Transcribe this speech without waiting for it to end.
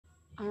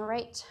All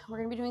right, we're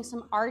gonna be doing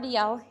some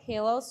RDL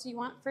halos.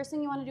 So first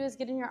thing you wanna do is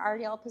get in your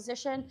RDL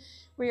position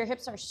where your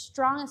hips are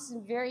strongest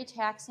and very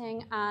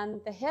taxing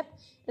on the hip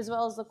as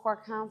well as the core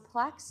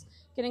complex,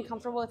 getting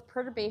comfortable with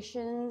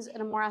perturbations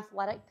in a more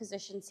athletic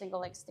position,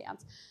 single leg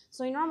stance.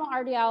 So your normal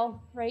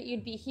RDL, right,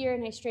 you'd be here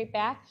in a straight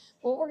back.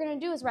 What we're gonna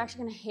do is we're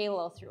actually gonna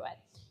halo through it.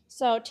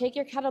 So take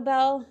your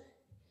kettlebell,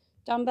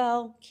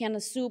 dumbbell, can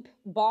of soup,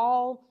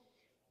 ball,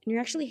 and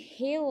you're actually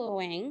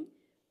haloing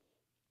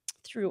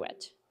through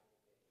it.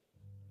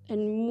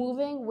 And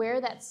moving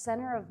where that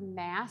center of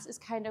mass is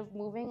kind of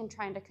moving and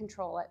trying to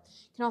control it.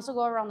 You can also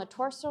go around the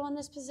torso in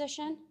this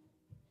position.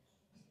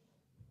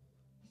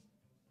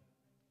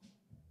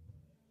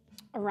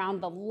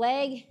 Around the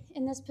leg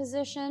in this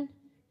position.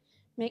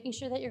 Making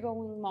sure that you're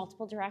going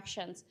multiple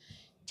directions.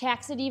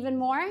 Tax it even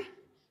more.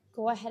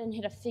 Go ahead and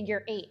hit a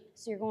figure 8.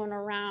 So you're going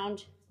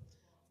around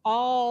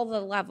all the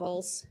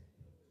levels.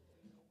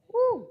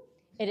 Woo!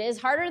 It is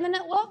harder than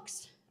it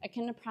looks. I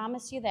can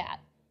promise you that.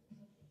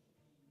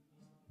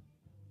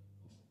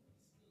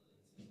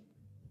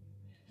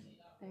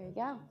 There you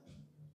go.